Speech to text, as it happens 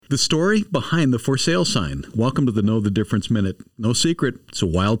The story behind the for sale sign. Welcome to the Know the Difference Minute. No secret, it's a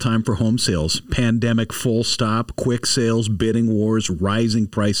wild time for home sales. Pandemic full stop, quick sales, bidding wars, rising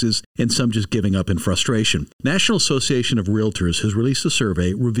prices, and some just giving up in frustration. National Association of Realtors has released a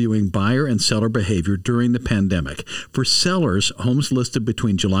survey reviewing buyer and seller behavior during the pandemic. For sellers, homes listed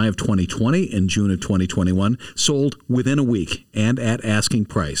between July of 2020 and June of 2021 sold within a week and at asking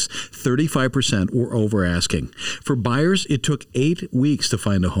price. 35% were over asking. For buyers, it took 8 weeks to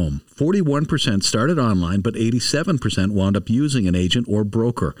find a home. 41% started online, but 87% wound up using an agent or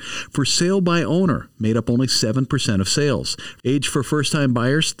broker. For sale by owner, made up only 7% of sales. Age for first-time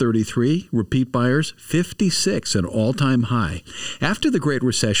buyers, 33. Repeat buyers, 56, an all-time high. After the Great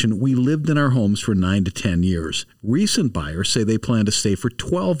Recession, we lived in our homes for 9 to 10 years. Recent buyers say they plan to stay for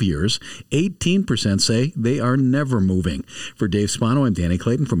 12 years. 18% say they are never moving. For Dave Spano, I'm Danny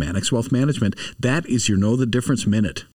Clayton from Annex Wealth Management. That is your Know the Difference Minute.